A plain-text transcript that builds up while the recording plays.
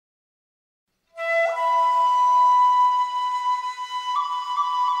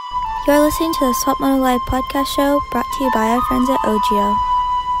You're listening to the Swap Moto Live podcast show brought to you by our friends at OGIO.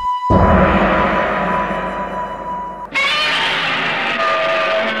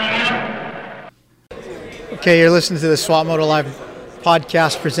 Okay, you're listening to the Swap Moto Live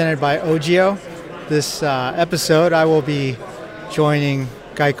podcast presented by OGIO. This episode, I will be joining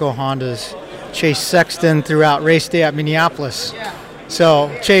Geico Honda's Chase Sexton throughout race day at Minneapolis.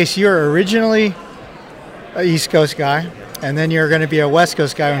 So, Chase, you're originally an East Coast guy, and then you're going to be a West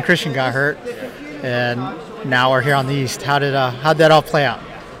Coast guy when Christian got hurt, and now we're here on the East. How'd that all play out?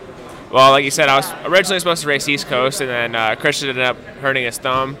 Well, like you said, I was originally supposed to race East Coast, and then Christian ended up hurting his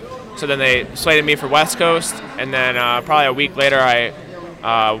thumb. So then they slated me for West Coast, and then probably a week later I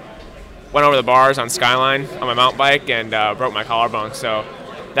went over the bars on Skyline on my mountain bike and broke my collarbone. So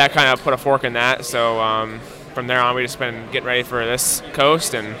that kind of put a fork in that. So from there on, we just been getting ready for this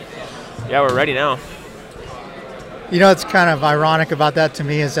coast, and yeah, we're ready now. You know, what's kind of ironic about that to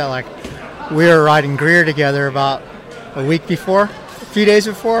me is that, like, we were riding Greer together about a few days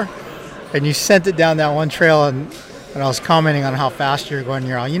before, and you sent it down that one trail, and I was commenting on how fast you're going.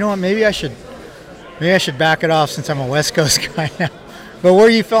 You're all, you know what, maybe I should back it off since I'm a West Coast guy now. But where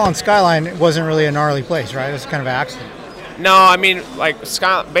you fell on Skyline, it wasn't really a gnarly place, right? It was kind of an accident. No, I mean, like,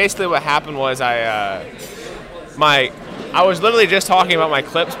 basically what happened was I was literally just talking about my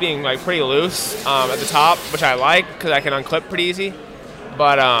clips being like pretty loose at the top, which I like because I can unclip pretty easy.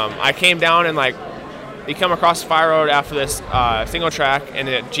 But I came down and, like, you come across the fire road after this single track, and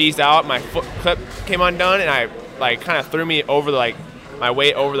it G'd out. My foot clip came undone, and I kind of threw me over my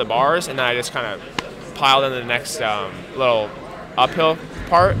weight over the bars, and then I just kind of piled into the next little uphill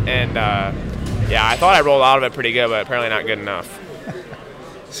part, and yeah, I thought I rolled out of it pretty good, but apparently not good enough.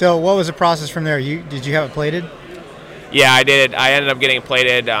 So what was the process from there? Did you have it plated? Yeah, I did. I ended up getting it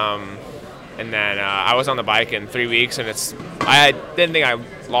plated, and then I was on the bike in 3 weeks, and I didn't think I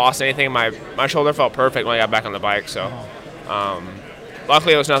lost anything. My shoulder felt perfect when I got back on the bike, so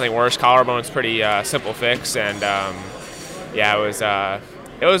luckily it was nothing worse. Collarbone's pretty simple fix, and yeah, it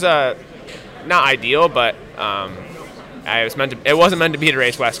was not ideal, but it wasn't meant to be to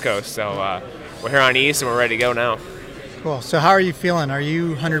race West Coast, so we're here on East, and we're ready to go now. Cool. So how are you feeling? Are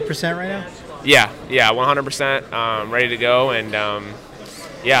you 100% right now? Yeah, 100%, ready to go, and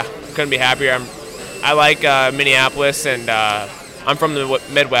yeah, couldn't be happier. I like Minneapolis, and I'm from the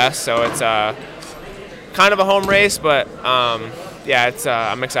Midwest, so it's kind of a home race, but yeah,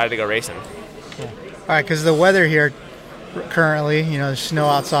 I'm excited to go racing. Cool. All right, because the weather here currently, there's snow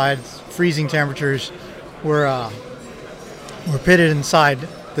outside, freezing temperatures. We're pitted inside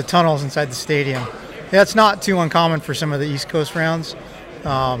the tunnels inside the stadium. That's not too uncommon for some of the East Coast rounds.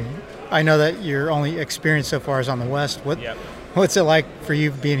 I know that your only experience so far is on the West. What's it like for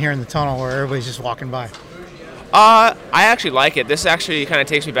you being here in the tunnel where everybody's just walking by? I actually like it. This actually kind of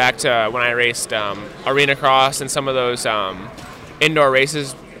takes me back to when I raced Arena Cross and some of those indoor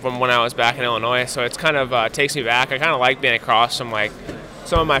races from when I was back in Illinois. So it's kind of takes me back. I kind of like being across from, like,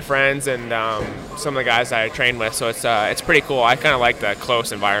 some of my friends and some of the guys that I train with. So it's pretty cool. I kind of like the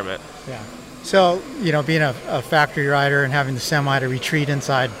close environment. Yeah. So, being a factory rider and having the semi to retreat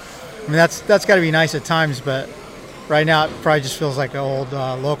inside, I mean, that's got to be nice at times, but right now it probably just feels like an old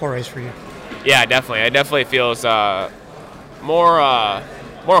local race for you. Yeah, definitely. It definitely feels more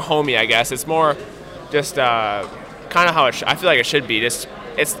homey, I guess. It's more just kind of how I feel like it should be. Just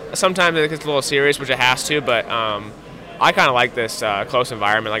sometimes it gets a little serious, which it has to, but I kind of like this close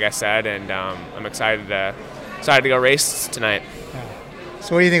environment, like I said, and I'm excited to go race tonight. Yeah.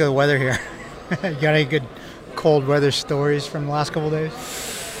 So what do you think of the weather here? You got any good cold weather stories from the last couple of days?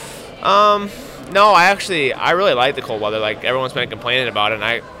 No, I really like the cold weather. Like, everyone's been complaining about it,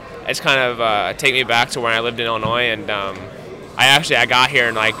 and it's kind of take me back to when I lived in Illinois, and I got here,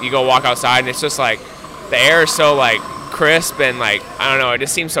 and, like, you go walk outside, and it's just like the air is so, like, crisp, and, like, I don't know, it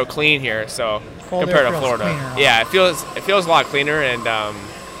just seems so clean here. So cold compared to Florida, yeah, it feels a lot cleaner, and I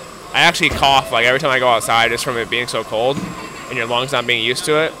actually cough like every time I go outside just from it being so cold and your lungs not being used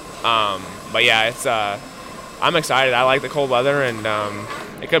to it. But yeah, I'm excited. I like the cold weather, and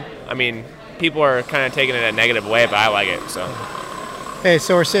people are kind of taking it in a negative way, but I like it. So. Hey,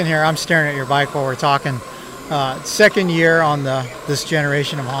 so we're sitting here. I'm staring at your bike while we're talking. Second year on this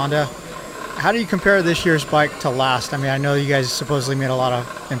generation of Honda. How do you compare this year's bike to last? I mean, I know you guys supposedly made a lot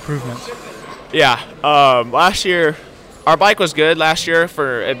of improvements. Yeah. Last year, our bike was good last year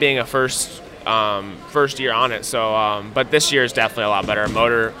for it being a first year on it. So, but this year is definitely a lot better.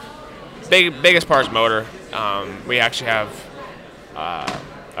 Motor, biggest part is motor. We actually have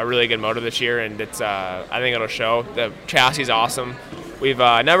a really good motor this year, and I think it'll show. The chassis is awesome. We've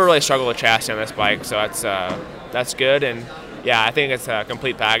never really struggled with chassis on this bike, so that's good. And yeah, I think it's a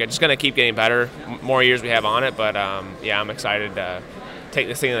complete package. It's going to keep getting better, more years we have on it, but yeah, I'm excited to take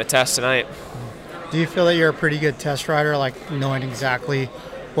this thing to the test tonight. Do you feel that you're a pretty good test rider, like knowing exactly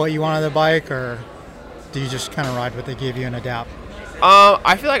what you want on the bike, or do you just kind of ride what they give you and adapt?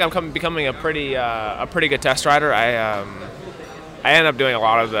 I feel like I'm becoming a pretty good test rider. I end up doing a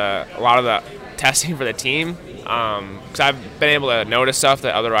lot of the testing for the team because I've been able to notice stuff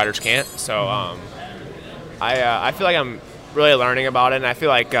that other riders can't. So I feel like I'm really learning about it, and I feel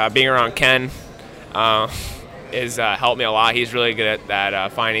like being around Ken is helped me a lot. He's really good at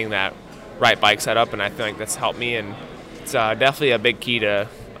that finding that right bike setup, and I feel like that's helped me, and it's definitely a big key to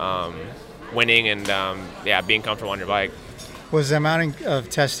winning and yeah, being comfortable on your bike. Was the amount of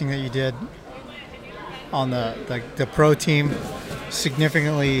testing that you did on the pro team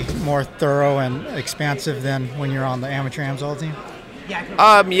significantly more thorough and expansive than when you're on the amateur AMSOIL team?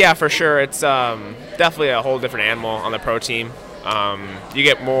 Yeah, for sure. It's definitely a whole different animal on the pro team. You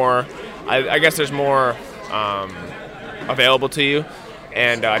get more, I guess there's more available to you.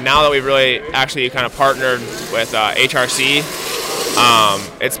 And now that we've really actually kind of partnered with HRC,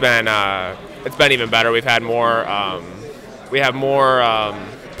 it's been even better. We've had more, we have more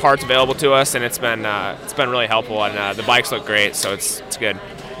parts available to us, and it's been really helpful. And the bikes look great, so it's good.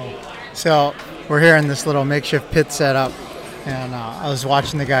 So we're here in this little makeshift pit setup, and I was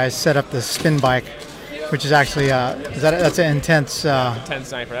watching the guys set up the spin bike, which is actually that's an Intense Intense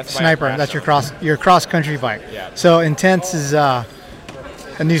Sniper. That's Sniper. That's your cross country bike. Yeah. So Intense is a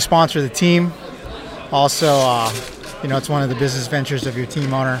new sponsor of the team. Also, it's one of the business ventures of your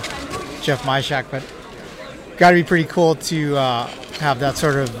team owner, Jeff Myshak. But got to be pretty cool to have that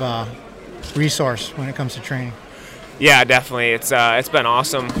sort of resource when it comes to training. Yeah, definitely. It's been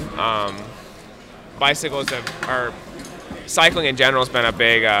awesome. Bicycles are cycling in general has been a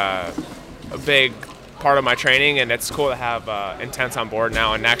big part of my training, and it's cool to have Intense on board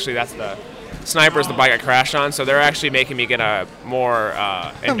now. And actually, that's the Sniper is the bike I crashed on, so they're actually making me get a more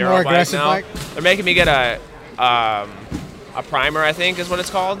enduro more aggressive bike now. bike? They're making me get a primer, I think is what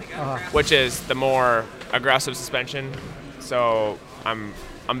it's called, which is the more aggressive suspension. So I'm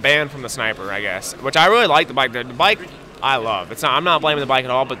banned from the Sniper, I guess, which I really like the bike. The bike I love. I'm not blaming the bike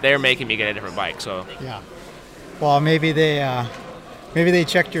at all, but they're making me get a different bike. So yeah. Well, maybe they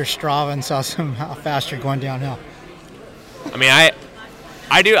checked your Strava and saw how fast you're going downhill. I mean,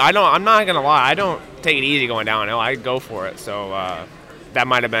 I'm not gonna lie. I don't take it easy going downhill. I go for it. So that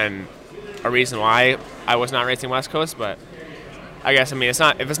might have been a reason why I was not racing West Coast. But I guess if it's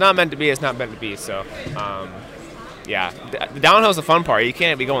not meant to be, it's not meant to be. So yeah, the downhill is the fun part. You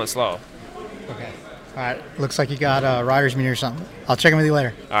can't be going slow. Okay. All right. Looks like you got a rider's meter or something. I'll check in with you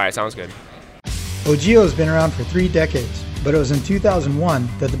later. All right. Sounds good. Ogio has been around for 3 decades, but it was in 2001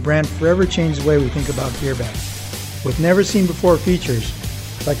 that the brand forever changed the way we think about gear bags. With never-seen-before features,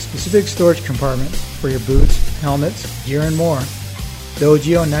 like specific storage compartments for your boots, helmets, gear, and more, the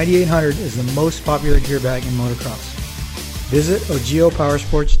Ogio 9800 is the most popular gear bag in motocross. Visit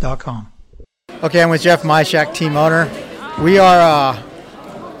ogiopowersports.com. Okay, I'm with Jeff Myshak, team owner. We are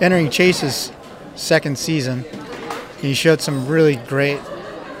entering Chase's second season. He showed some really great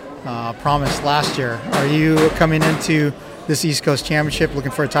promise last year. Are you coming into this East Coast Championship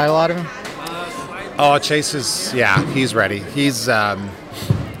looking for a title out of him? Oh, Chase is, yeah, he's ready. He's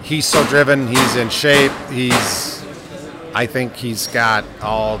so driven. He's in shape. I think he's got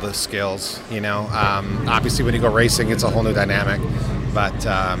all the skills. Obviously when you go racing, it's a whole new dynamic. But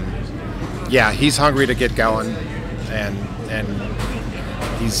yeah, he's hungry to get going, and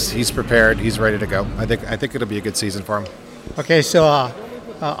he's prepared. He's ready to go. I think it'll be a good season for him. Okay, so a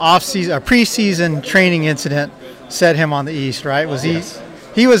preseason training incident set him on the East, right? Was he? Yes.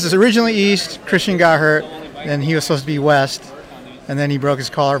 He was originally East. Christian got hurt, and he was supposed to be West, and then he broke his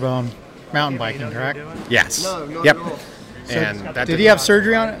collarbone mountain biking, correct? Yes. Yep. So And that did he have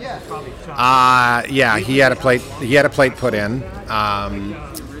surgery on it? Yeah, he had a plate. He had a plate put in,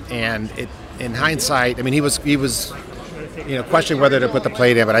 and in hindsight, I mean, he was questioning whether to put the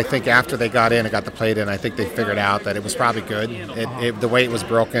plate in, but I think after they got the plate in, I think they figured out that it was probably good. The way it was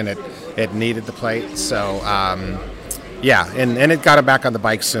broken, it needed the plate. So yeah, and it got him back on the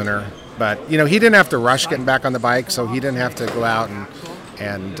bike sooner. But he didn't have to rush getting back on the bike, so he didn't have to go out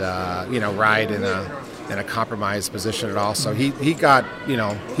and ride in a compromised position at all. So he got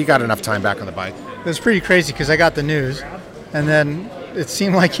enough time back on the bike. It was pretty crazy because I got the news, and then it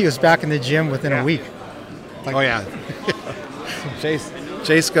seemed like he was back in the gym within a week. Oh yeah,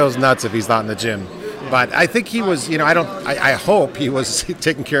 Chase goes nuts if he's not in the gym. But I think he was, I hope he was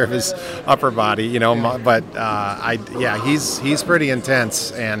taking care of his upper body, but he's pretty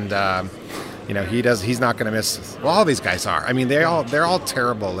intense, and He's not going to miss. Well, all these guys are. I mean, they're all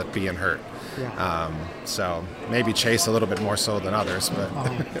terrible at being hurt. Yeah. So maybe Chase a little bit more so than others, but.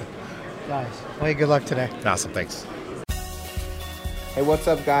 Nice. Well, good luck today. Awesome. Thanks. Hey, what's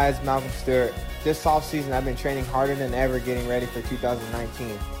up, guys? Malcolm Stewart. This offseason, I've been training harder than ever getting ready for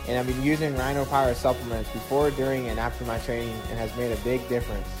 2019, and I've been using Rhino Power supplements before, during, and after my training, and has made a big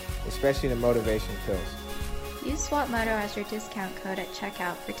difference, especially the motivation pills. Use SWATMoto as your discount code at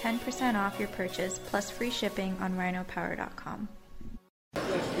checkout for 10% off your purchase plus free shipping on rhinopower.com. All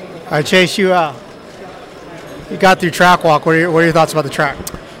right, Chase, you got through track walk. What are your thoughts about the track?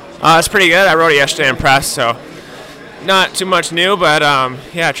 It's pretty good. I rode it yesterday in press, so not too much new, but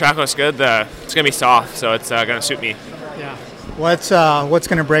track looks good. It's gonna be soft, so it's gonna suit me. Yeah. What's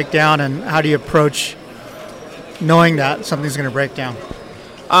gonna break down, and how do you approach knowing that something's gonna break down?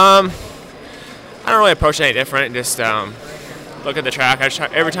 I don't really approach it any different. Just look at the track.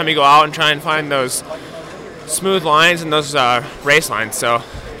 Every time you go out and try and find those smooth lines and those race lines. So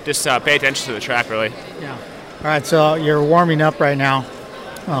just pay attention to the track, really. Yeah. All right. So you're warming up right now.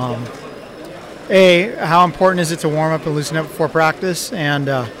 How important is it to warm up and loosen up before practice? And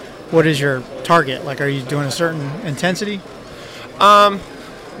what is your target? Like, are you doing a certain intensity? No,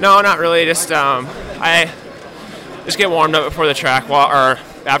 not really. Just I just get warmed up before the track walk or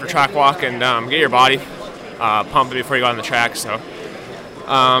after track walk, and get your body pumped before you go on the track. So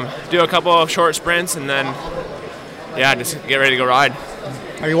do a couple of short sprints, and then just get ready to go ride.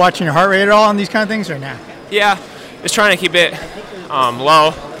 Are you watching your heart rate at all on these kind of things, or not? Yeah, just trying to keep it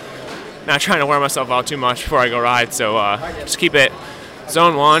low. Not trying to wear myself out too much before I go ride. So just keep it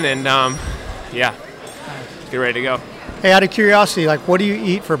zone 1, and get ready to go. Hey, out of curiosity, like, what do you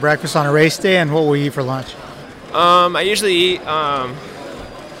eat for breakfast on a race day, and what will you eat for lunch? I usually eat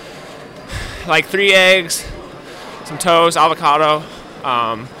like 3 eggs, some toast, avocado,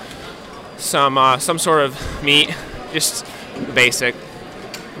 some sort of meat, just basic,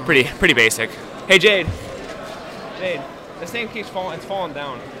 pretty basic. Hey, Jade, this thing keeps falling. It's falling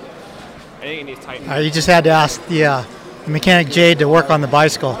down. I think it needs tightening. You just had to ask the mechanic Jade to work on the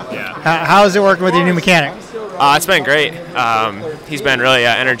bicycle. Yeah. How is it working with your new mechanic? It's been great. He's been really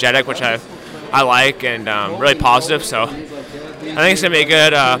energetic, which I like, and really positive. So I think it's gonna be a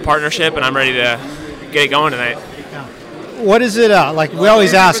good partnership, and I'm ready to get it going tonight. Yeah. What is it like? We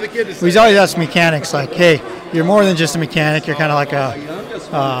always ask mechanics, like, hey, you're more than just a mechanic. You're kind of like a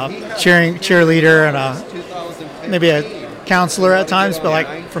cheerleader and maybe a counselor at times. But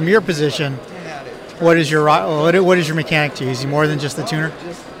like, from your position, what is your mechanic to you? Is he more than just the tuner?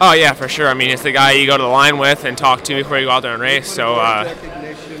 Oh yeah, for sure. I mean, it's the guy you go to the line with and talk to before you go out there and race. So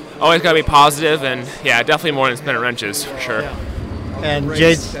always got to be positive, and definitely more than spinning wrenches for sure. Yeah. And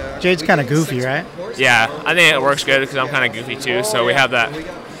Jade's kind of goofy, right? Yeah, I think it works good because I'm kind of goofy too. So we have that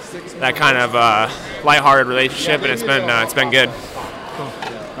kind of lighthearted relationship, and it's been good. Cool.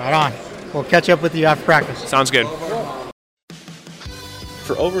 Right on. We'll catch up with you after practice. Sounds good.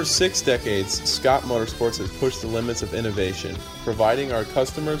 For over 6 decades, Scott Motorsports has pushed the limits of innovation, providing our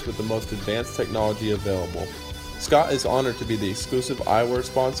customers with the most advanced technology available. Scott is honored to be the exclusive eyewear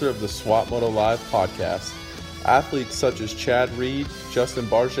sponsor of the SWATMoto Live podcast. Athletes such as Chad Reed, Justin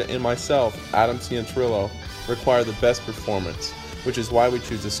Barcia, and myself, Adam Ciantrillo, require the best performance, which is why we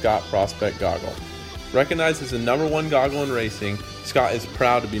choose the Scott Prospect Goggle. Recognized as the #1 goggle in racing, Scott is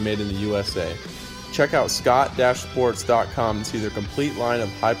proud to be made in the USA. Check out scott-sports.com and see their complete line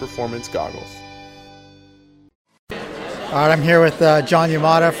of high-performance goggles. All right, I'm here with John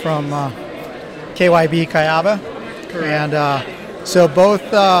Yamada from KYB Kayaba. Correct. And so both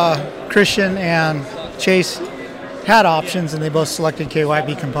Christian and Chase had options, and they both selected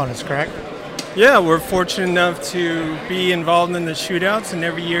KYB components, correct? Yeah, we're fortunate enough to be involved in the shootouts, and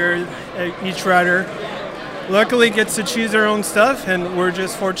every year each rider luckily gets to choose their own stuff, and we're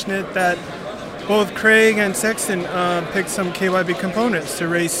just fortunate that both Craig and Sexton picked some KYB components to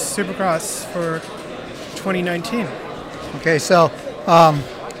race Supercross for 2019. Okay, so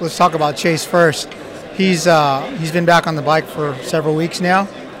let's talk about Chase first. He's been back on the bike for several weeks now,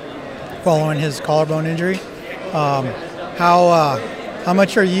 following his collarbone injury. How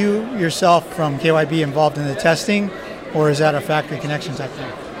much are you yourself from KYB involved in the testing, or is that a factory connection type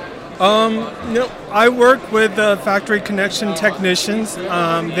thing? No, I work with factory connection technicians.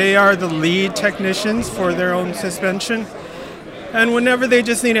 They are the lead technicians for their own suspension. And whenever they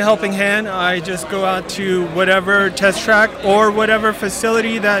just need a helping hand, I just go out to whatever test track or whatever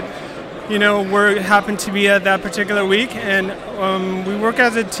facility that, we happen to be at that particular week. And we work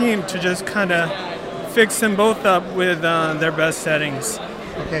as a team to just kind of fix them both up with their best settings.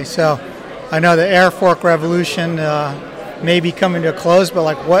 Okay, so I know the Air Fork Revolution maybe coming to a close, but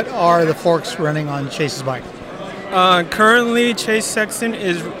like what are the forks running on Chase's bike? Currently, Chase Sexton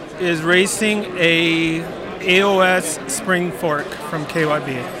is racing a AOS spring fork from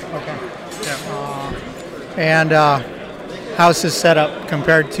KYB. Okay. Yeah. And how's his setup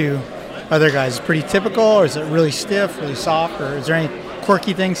compared to other guys? Pretty typical, or is it really stiff, really soft, or is there any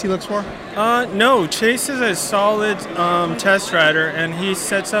quirky things he looks for? No, Chase is a solid test rider, and he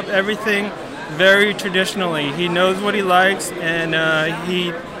sets up everything very traditionally. He knows what he likes, and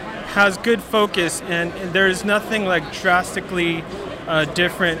he has good focus, and there's nothing like drastically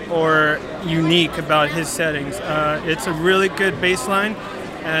different or unique about his settings. It's a really good baseline,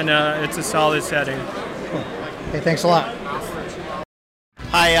 and it's a solid setting. Cool. Okay, thanks a lot.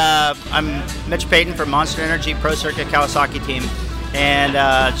 Hi, I'm Mitch Payton from Monster Energy Pro Circuit Kawasaki team, and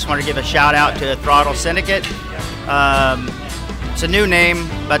just want to give a shout out to Throttle Syndicate. It's a new name,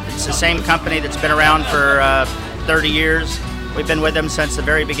 but it's the same company that's been around for 30 years. We've been with them since the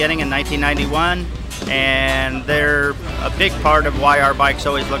very beginning in 1991, and they're a big part of why our bikes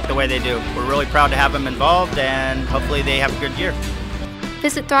always look the way they do. We're really proud to have them involved, and hopefully they have a good year.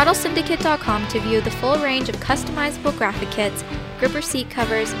 Visit throttlesyndicate.com to view the full range of customizable graphic kits, gripper seat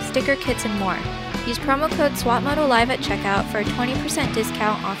covers, sticker kits, and more. Use promo code SWATMotoLive at checkout for a 20%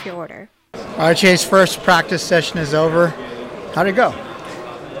 discount off your order. All right, Chase, first practice session is over. How'd it go?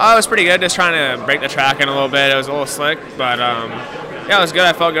 It was pretty good, just trying to break the track in a little bit. It was a little slick, but yeah, it was good.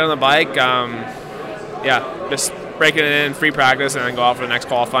 I felt good on the bike. Yeah, just breaking it in, free practice, and then go out for the next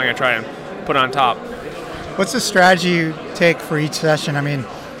qualifying and try and put it on top. What's the strategy you take for each session? I mean,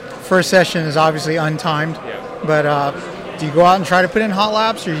 first session is obviously untimed, but do you go out and try to put in hot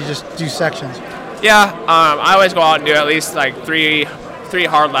laps, or you just do sections? Yeah, I always go out and do at least like three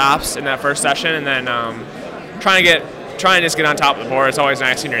hard laps in that first session, and then try and just get on top of the board. It's always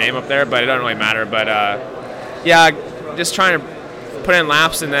nice seeing your name up there, but it doesn't really matter. But yeah, just trying to put in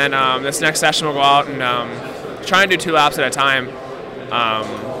laps, and then this next session we'll go out and try and do 2 laps at a time.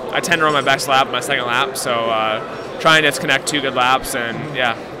 I tend to run my best lap, my second lap, so try and just connect 2 good laps, and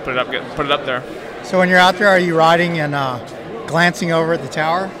yeah, put it up there. So when you're out there, are you riding and glancing over at the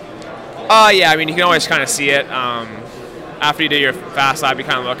tower? Yeah, I mean, you can always kind of see it. After you do your fast lap, you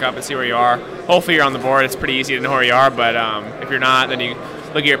kind of look up and see where you are. Hopefully you're on the board. It's pretty easy to know where you are, but if you're not, then you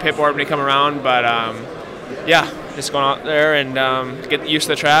look at your pit board when you come around. But yeah, just going out there and get used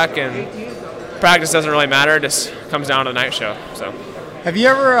to the track, and practice doesn't really matter. It just comes down to the night show. So, have you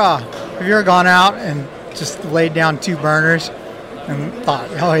ever gone out and just laid down 2 burners and thought,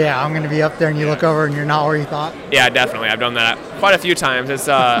 oh yeah, I'm going to be up there, and you look over and you're not where you thought? Yeah, definitely. I've done that quite a few times. It's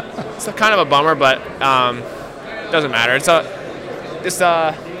kind of a bummer, but it doesn't matter. It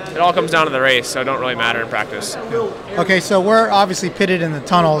all comes down to the race, so it don't really matter in practice. Okay, so we're obviously pitted in the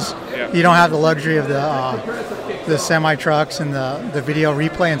tunnels. Yeah. You don't have the luxury of the semi trucks and the video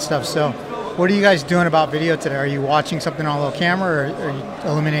replay and stuff. So, what are you guys doing about video today? Are you watching something on a little camera, or are you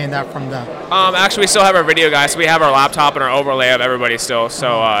eliminating that from the? Actually, we still have our video guys. So we have our laptop and our overlay of everybody still.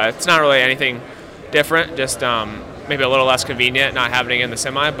 So it's not really anything different. Just maybe a little less convenient not having it in the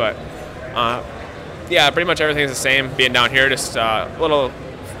semi, but yeah, pretty much everything's the same. Being down here, just a little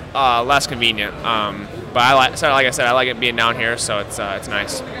less convenient. But like I said, I like it being down here, so it's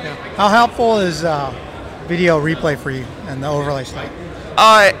nice. Yeah. How helpful is video replay for you and the overlay stuff?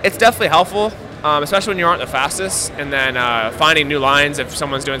 It's definitely helpful, especially when you aren't the fastest, and then finding new lines. If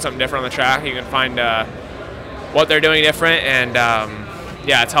someone's doing something different on the track, you can find what they're doing different, and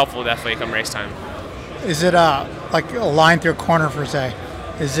yeah, it's helpful definitely come race time. Is it like a line through a corner, per se?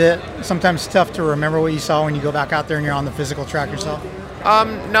 Is it sometimes tough to remember what you saw when you go back out there and you're on the physical track yourself?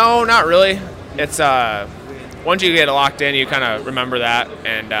 No, not really. It's once you get locked in, you kind of remember that,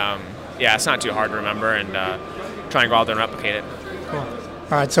 and yeah, it's not too hard to remember, and try and go out there and replicate it. Cool.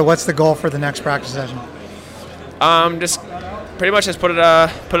 All right. So what's the goal for the next practice session? Just pretty much just put it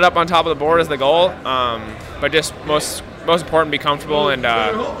up on top of the board is the goal. But just most important, be comfortable and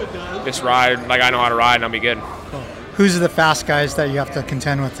just ride like I know how to ride, and I'll be good. Cool. Who's the fast guys that you have to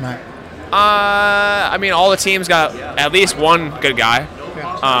contend with tonight? I mean, all the teams got at least one good guy.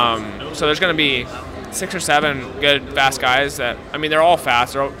 Yeah. So there's going to be 6 or 7 good fast guys that, I mean, they're all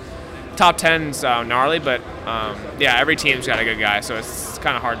fast. They're all, top 10's gnarly, but yeah, every team's got a good guy, so it's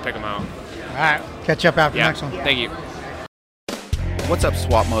kind of hard to pick them out. All right. Catch up after the next one. Thank you. What's up,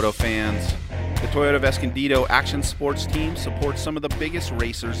 Swap Moto fans? The Toyota of Escondido Action Sports team supports some of the biggest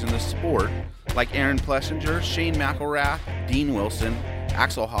racers in the sport, like Aaron Plessinger, Shane McElrath, Dean Wilson,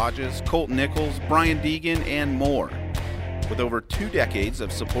 Axel Hodges, Colt Nichols, Brian Deegan, and more. With over 2 decades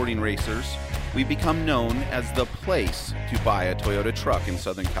of supporting racers, we've become known as the place to buy a Toyota truck in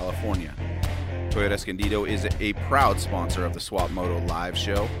Southern California. Toyota Escondido is a proud sponsor of the Swap Moto Live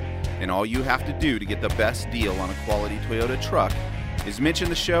show, and all you have to do to get the best deal on a quality Toyota truck is mention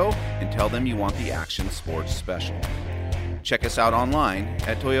the show and tell them you want the Action Sports Special. Check us out online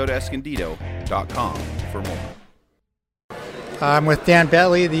at toyotaescondido.com for more. I'm with Dan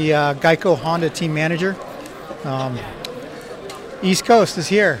Bentley, the Geico Honda team manager. East Coast is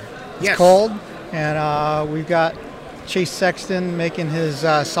here. It's cold, and we've got Chase Sexton making his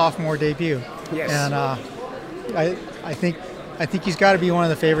sophomore debut. Yes. And I think he's got to be one of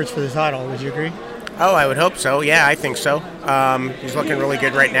the favorites for the title. Would you agree? Oh, I would hope so. Yeah, I think so. He's looking really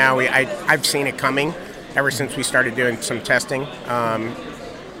good right now. I've seen it coming ever since we started doing some testing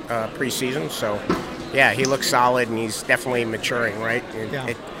preseason. So, yeah, he looks solid, and he's definitely maturing, right?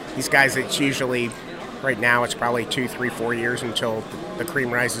 These guys, it's usually, right now, it's probably 2, 3, 4 years until the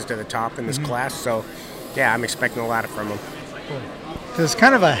cream rises to the top in this class. So, yeah, I'm expecting a lot from him. Cool. It's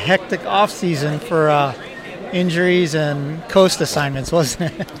kind of a hectic off-season for injuries and coast assignments,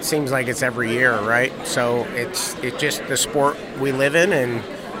 wasn't it? It seems like it's every year, right? So it's just the sport we live in, and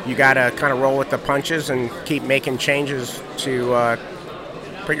you got to kind of roll with the punches and keep making changes to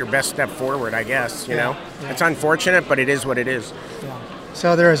put your best step forward, I guess, you know? Yeah. It's unfortunate, but it is what it is. Yeah.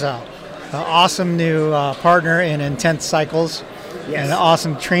 So there's an awesome new partner in Intense Cycles, and an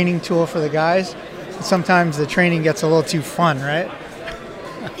awesome training tool for the guys. Sometimes the training gets a little too fun, right?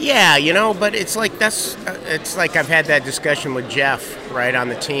 Yeah, you know, but it's like it's like I've had that discussion with Jeff, right, on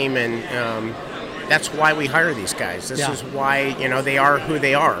the team, and that's why we hire these guys. This is why, you know, they are who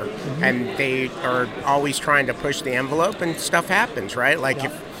they are, and they are always trying to push the envelope, and stuff happens, right? Like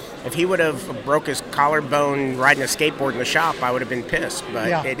if he would have broke his collarbone riding a skateboard in the shop, I would have been pissed,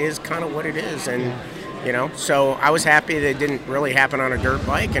 but it is kind of what it is, and you know, so I was happy that it didn't really happen on a dirt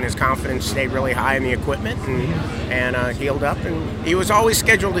bike, and his confidence stayed really high in the equipment, and healed up, and he was always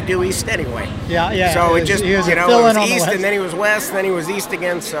scheduled to do east anyway. So it was east, and then he was west, and then he was east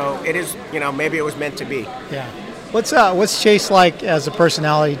again. So it is, you know, maybe it was meant to be. Yeah. What's Chase like as a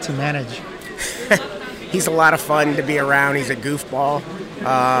personality to manage? He's a lot of fun to be around. He's a goofball.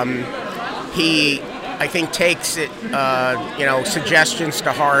 He, I think, takes it, suggestions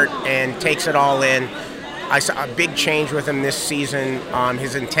to heart and takes it all in. I saw a big change with him this season.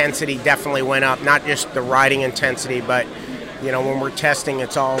 His intensity definitely went up, not just the riding intensity, but, you know, when we're testing,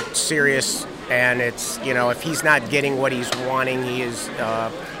 it's all serious, and it's, you know, if he's not getting what he's wanting, he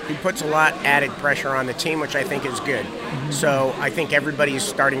puts a lot added pressure on the team, which I think is good. So I think everybody's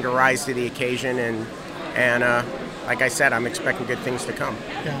starting to rise to the occasion, and like I said, I'm expecting good things to come.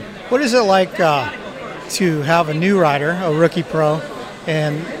 Yeah. What is it like to have a new rider, a rookie pro,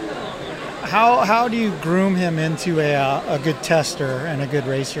 and how do you groom him into a good tester and a good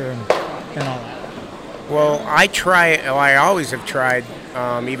racer and all that? Well, I always have tried,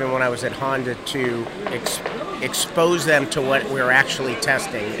 even when I was at Honda, to expose them to what we're actually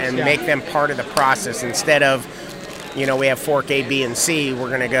testing and make them part of the process. Instead of, you know, we have fork A, B, and C, we're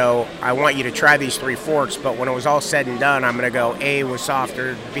going to go, I want you to try these 3 forks, but when it was all said and done, I'm going to go, A was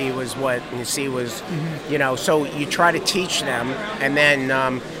softer, B was what, and C was, you know, so you try to teach them, and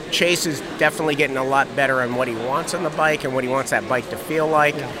then Chase is definitely getting a lot better on what he wants on the bike and what he wants that bike to feel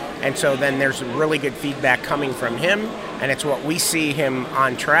like, and so then there's really good feedback coming from him, and it's what we see him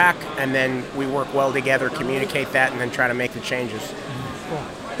on track, and then we work well together, communicate that, and then try to make the changes. Cool.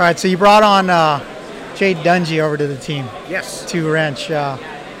 All right, so you brought on Jade Dungy over to the team. Yes. To wrench. Now,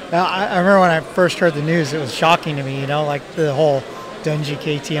 I remember when I first heard the news, it was shocking to me, you know, like the whole Dungy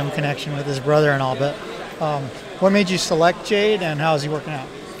KTM connection with his brother and all, but what made you select Jade, and how is he working out?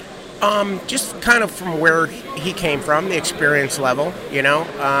 Just kind of from where he came from, the experience level, you know.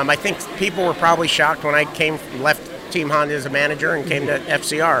 I think people were probably shocked when I left Team Honda as a manager and came to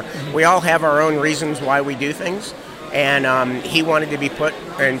FCR. We all have our own reasons why we do things, and he wanted to be put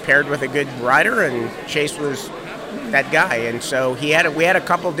and paired with a good rider, and Chase was that guy. And so we had a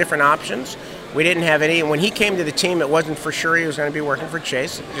couple different options. We didn't have any. When he came to the team, it wasn't for sure he was going to be working for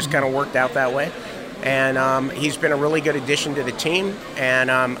Chase. It just kind of worked out that way. And he's been a really good addition to the team,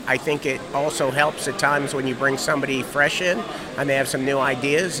 and I think it also helps at times when you bring somebody fresh in and they have some new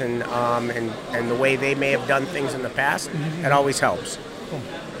ideas and the way they may have done things in the past. It always helps. Cool.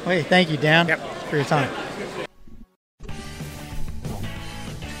 Hey, thank you, Dan, for your time.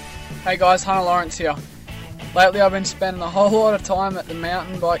 Hey guys, Hunter Lawrence here. Lately I've been spending a whole lot of time at the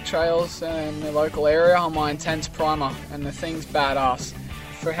mountain bike trails in the local area on my Intense Primer, and the thing's badass.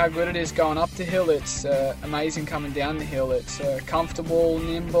 For how good it is going up the hill, it's amazing coming down the hill. It's comfortable,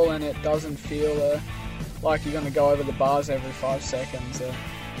 nimble, and it doesn't feel like you're going to go over the bars every 5 seconds.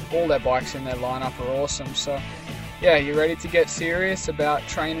 All their bikes in their lineup are awesome. So yeah, you're ready to get serious about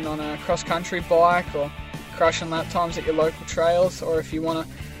training on a cross-country bike or crushing lap times at your local trails, or if you want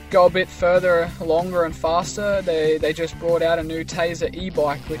to go a bit further, longer and faster, they just brought out a new Taser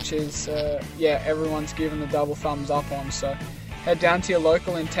e-bike, which is, everyone's given the double thumbs up on. So head down to your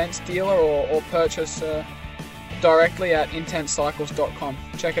local Intense dealer or purchase directly at intensecycles.com.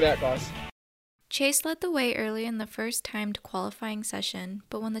 Check it out, guys. Chase led the way early in the first timed qualifying session,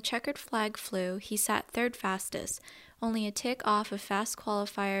 but when the checkered flag flew, he sat third fastest, only a tick off of fast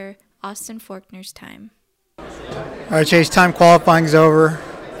qualifier Austin Faulkner's time. All right, Chase, time qualifying's over.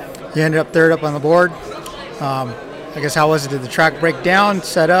 You ended up third up on the board. I guess how was it? Did the track break down,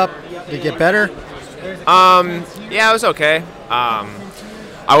 set up? Did it get better? Yeah, it was okay.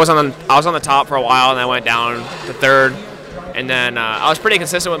 I was on the top for a while, and I went down to third, and then I was pretty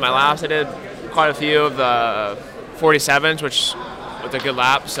consistent with my laps. I did quite a few of the 47s, which was a good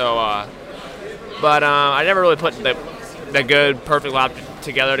lap. So, but I never really put the good perfect lap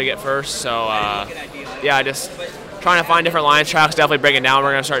together to get first. So, yeah, just trying to find different lines. Track's definitely breaking down.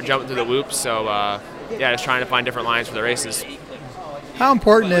 We're gonna start jumping through the whoops. So, yeah, just trying to find different lines for the races. How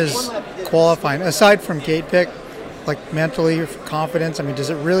important is qualifying aside from gate pick? Like mentally, confidence. I mean, does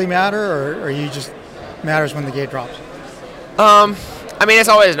it really matter, or you just matters when the gate drops? I mean, it's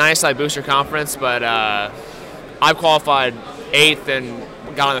always nice to like boost your confidence, but I've qualified 8th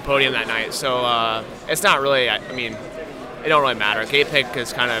and got on the podium that night, so it's not really. I mean, it don't really matter. Gate pick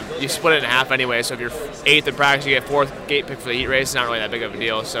is kind of, you split it in half anyway. So if you're 8th in practice, you get 4th gate pick for the heat race. It's not really that big of a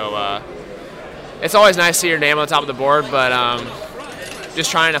deal. So it's always nice to see your name on the top of the board, but just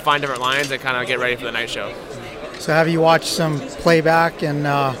trying to find different lines and kind of get ready for the night show. So have you watched some playback and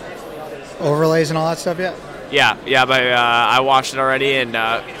overlays and all that stuff yet? Yeah, but I watched it already and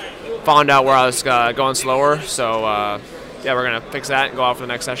found out where I was going slower. So yeah, we're gonna fix that and go out for the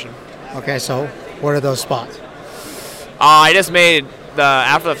next session. Okay, so what are those spots? I just made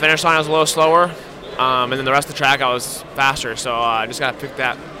after the finish line I was a little slower, and then the rest of the track I was faster. So I just gotta pick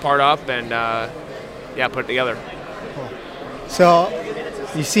that part up and yeah, put it together. Cool. So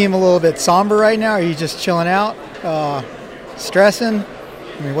you seem a little bit somber right now. Are you just chilling out, stressing?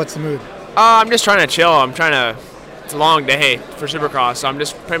 I mean, what's the mood? I'm just trying to chill. It's a long day for Supercross, so I'm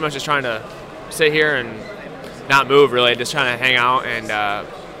just pretty much just trying to sit here and not move really, just trying to hang out and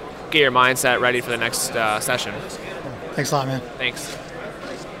get your mindset ready for the next session. Thanks a lot, man. Thanks.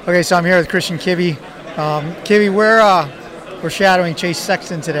 Okay, so I'm here with Christian Kibbe. Kibbe, we're shadowing Chase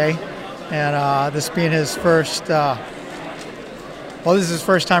Sexton today, and this being his first, this is his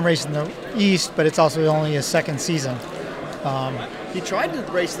first time racing the East, but it's also only his second season. He tried to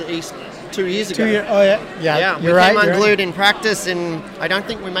race the East 2 years ago. Oh, yeah. We came unglued in practice, and I don't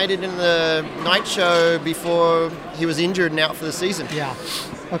think we made it in the night show before he was injured and out for the season. Yeah.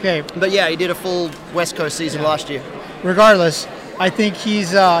 Okay. But yeah, he did a full West Coast season last year. Regardless, I think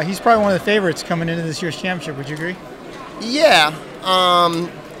he's probably one of the favorites coming into this year's championship. Would you agree? Yeah.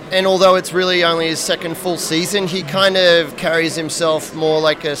 And although it's really only his second full season, he kind of carries himself more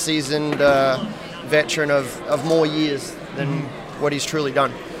like a seasoned veteran of more years than what he's truly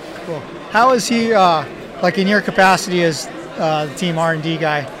done. Cool. How is he, like in your capacity as the team R&D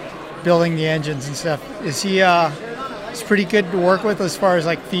guy, building the engines and stuff? Is he is pretty good to work with as far as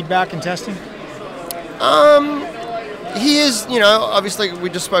like feedback and testing? He is, obviously we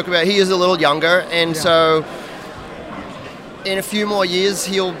just spoke about, he is a little younger, and so in a few more years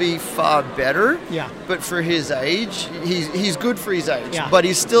he'll be far better. Yeah. But for his age, he's good for his age. Yeah. But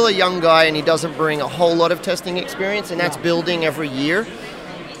he's still a young guy, and he doesn't bring a whole lot of testing experience, and that's building every year.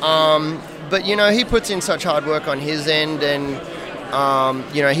 But he puts in such hard work on his end, and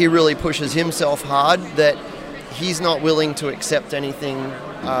he really pushes himself hard that he's not willing to accept anything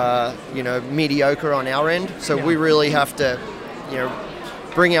mediocre on our end. So we really have to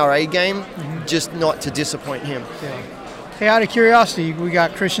bring our A game, just not to disappoint him. Yeah. Hey, out of curiosity, we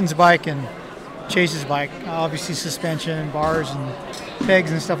got Christian's bike and Chase's bike. Obviously suspension and bars and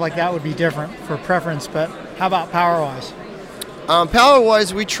pegs and stuff like that would be different for preference, but how about power-wise?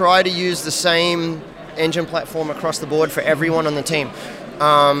 Power-wise, we try to use the same engine platform across the board for everyone on the team.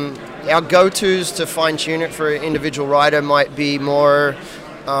 Our go-tos to fine-tune it for an individual rider might be more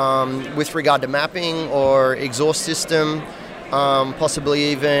with regard to mapping or exhaust system, possibly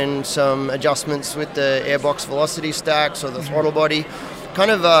even some adjustments with the airbox velocity stacks or the throttle body,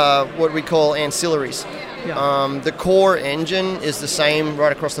 kind of what we call ancillaries. Yeah. The core engine is the same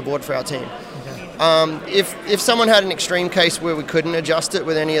right across the board for our team. If someone had an extreme case where we couldn't adjust it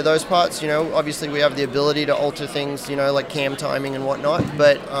with any of those parts, obviously we have the ability to alter things, like cam timing and whatnot,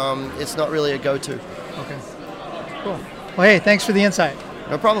 but it's not really a go-to. Okay. Cool. Well, hey, thanks for the insight.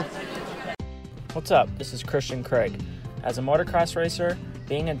 No problem. What's up? This is Christian Craig. As a motocross racer,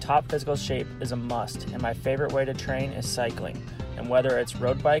 being in top physical shape is a must, and my favorite way to train is cycling. And whether it's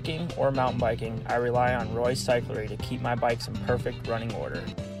road biking or mountain biking, I rely on Roy Cyclery to keep my bikes in perfect running order.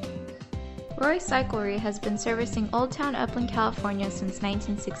 Roy Cyclery has been servicing Old Town Upland, California since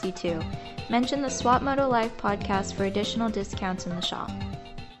 1962. Mention the Swap Moto Life podcast for additional discounts in the shop.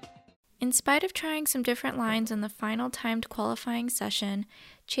 In spite of trying some different lines in the final timed qualifying session,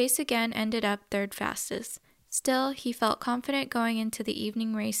 Chase again ended up third fastest. Still, he felt confident going into the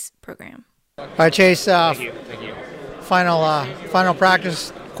evening race program. All right, Chase. Thank you. Final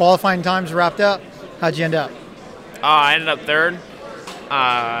practice qualifying times wrapped up. How'd you end up? I ended up third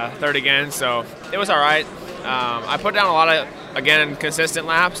again, so it was all right. I put down a lot of, again, consistent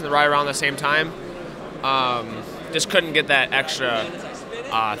laps and right around the same time. Just couldn't get that extra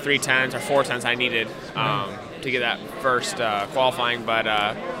 3/10s or 4/10s I needed to get that first qualifying, but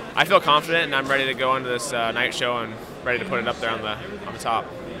I feel confident and I'm ready to go into this night show and ready to put it up there on the top.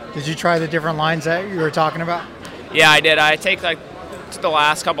 Did you try the different lines that you were talking about? Yeah, I did. I take like the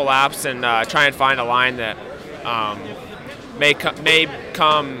last couple laps and try and find a line that may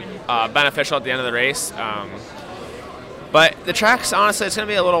come beneficial at the end of the race. But the track's, honestly, it's going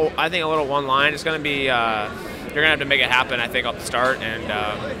to be a little one line. It's going to be, you're going to have to make it happen, I think, off the start. And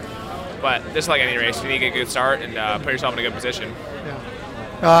but just like any race, you need to get a good start and put yourself in a good position.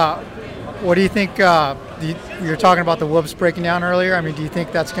 Yeah. What do you think, you were talking about the whoops breaking down earlier. I mean, do you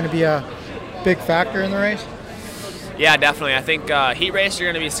think that's going to be a big factor in the race? Yeah, definitely. I think heat race,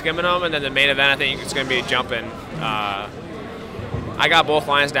 you're going to be skimming them, and then the main event, I think it's going to be jumping. I got both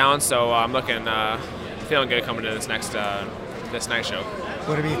lines down, so I'm feeling good coming to this night show.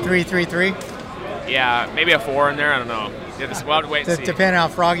 Would it be 3-3-3? Yeah, maybe a 4 in there. I don't know. We'll have to wait and see. Depending on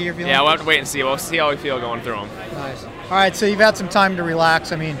how froggy you're feeling? Yeah, we'll have to wait and see. We'll see how we feel going through them. Nice. All right, so you've had some time to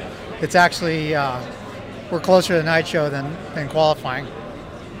relax. I mean, it's actually, we're closer to the night show than qualifying.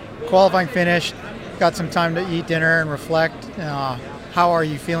 Qualifying finished, got some time to eat dinner and reflect. How are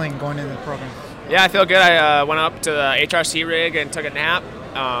you feeling going into the program? Yeah, I feel good. I went up to the HRC rig and took a nap.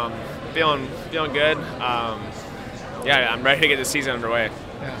 Feeling good. Yeah, I'm ready to get the season underway.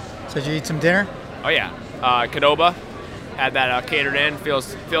 Yeah. So did you eat some dinner? Oh yeah, Qdoba. Had that catered in.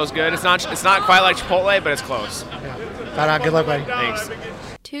 Feels good. It's not quite like Chipotle, but it's close. Yeah. Good luck, buddy. Thanks.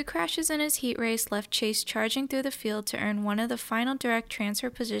 2 crashes in his heat race left Chase charging through the field to earn one of the final direct transfer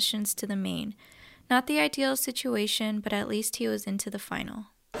positions to the main. Not the ideal situation, but at least he was into the final.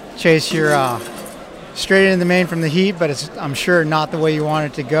 Chase, you're straight into the main from the heat, but it's, I'm sure, not the way you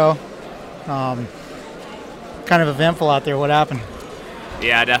want it to go. Kind of eventful out there. What happened?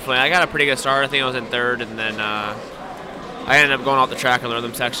 Yeah, definitely. I got a pretty good start. I think I was in third, and then I ended up going off the track in the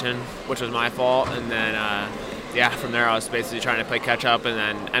rhythm section, which was my fault. And then, from there I was basically trying to play catch up, and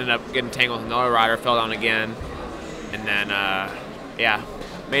then ended up getting tangled with another rider, fell down again, and then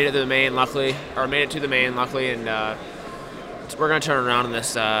made it to the main luckily, and we're gonna turn around in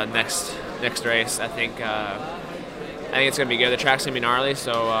this next race. I think it's gonna be good. The track's gonna be gnarly,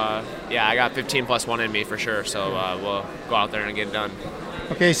 so I got 15+1 in me for sure. So we'll go out there and get it done.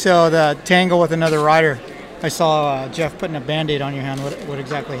 Okay, so the tangle with another rider. I saw Jeff putting a Band-Aid on your hand. What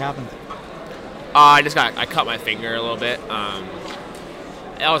exactly happened? I cut my finger a little bit.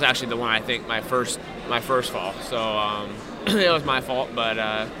 That was actually the one, I think, my first fall. So it was my fault, but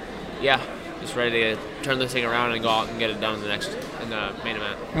just ready to turn this thing around and go out and get it done in the main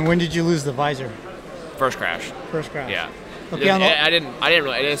event. And when did you lose the visor? First crash. Yeah. Okay. I didn't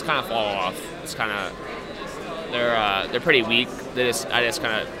really. It just kind of fall off. It's kind of they're pretty weak.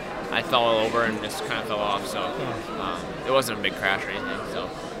 I fell over and just kind of fell off. So it wasn't a big crash or anything. So.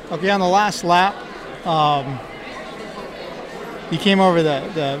 Okay, on the last lap, you came over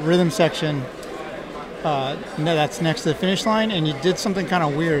the rhythm section. That's next to the finish line, and you did something kind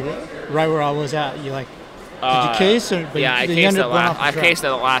of weird right where I was at. You did you case? I cased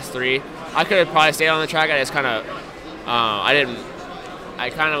the last 3. I could have probably stayed on the track. I just kind of, I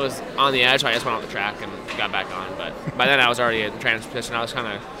kind of was on the edge, so I just went off the track and got back on. But by then I was already in transition. I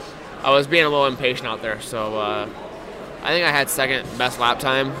was being a little impatient out there. So I think I had second best lap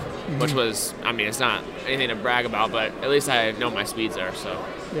time, which was, it's not anything to brag about, but at least I know my speeds there. So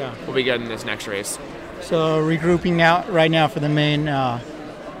we'll be good in this next race. So regrouping right now for the main,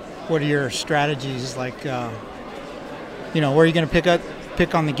 what are your strategies? Like, where are you going to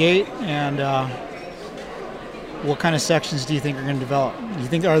pick on the gate, and what kind of sections do you think are going to develop? Do you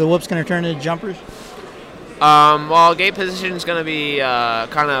think are the whoops going to turn into jumpers? Well, gate position is going to be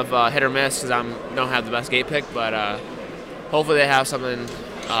kind of hit or miss because I don't have the best gate pick, but hopefully they have something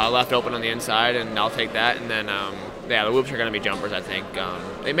left open on the inside, and I'll take that. And then, the whoops are going to be jumpers, I think.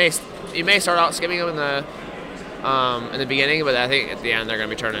 They may you may start out skimming them in the beginning, but I think at the end they're going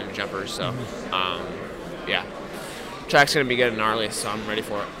to be turning into jumpers. So, yeah, track's going to be good and gnarly, so I'm ready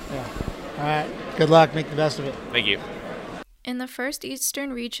for it. Yeah. All right. Good luck. Make the best of it. Thank you. In the first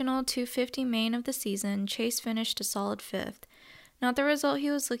Eastern Regional 250 main of the season, Chase finished a solid 5th. Not the result he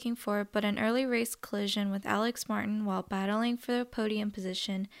was looking for, but an early race collision with Alex Martin while battling for the podium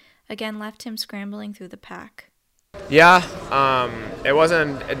position again left him scrambling through the pack. Yeah,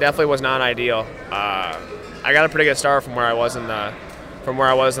 it definitely was not ideal. I got a pretty good start from where I was in the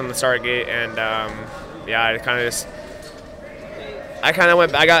start gate, and yeah, I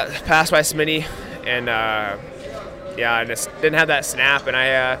got passed by Smitty, and yeah, I just didn't have that snap, and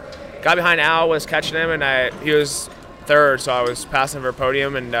I got behind Al, was catching him, and he was third, so I was passing for a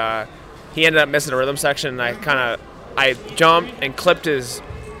podium, and he ended up missing a rhythm section, and I jumped and clipped his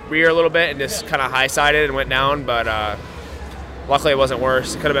rear a little bit and just kind of high-sided and went down, but luckily it wasn't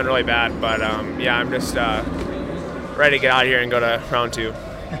worse. It could have been really bad, but yeah, I'm just ready to get out of here and go to round 2.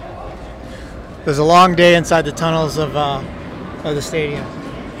 It was a long day inside the tunnels of the stadium.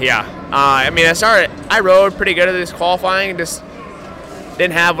 Yeah, I mean, I rode pretty good at this qualifying, just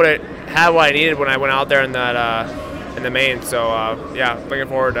didn't have what I needed when I went out there in the main. So yeah, looking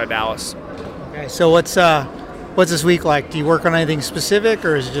forward to Dallas. Okay, so what's this week like? Do you work on anything specific,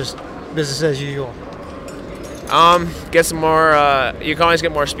 or is it just business as usual? Get some more. You can always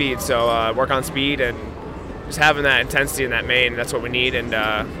get more speed, so work on speed and just having that intensity in that main. That's what we need, and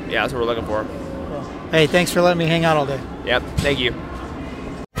yeah, that's what we're looking for. Well, hey, thanks for letting me hang out all day. Yep, thank you.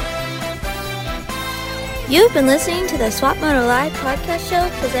 You've been listening to the Swap Moto Live podcast show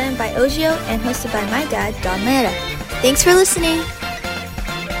presented by Ogio and hosted by my dad, Don Lera. Thanks for listening.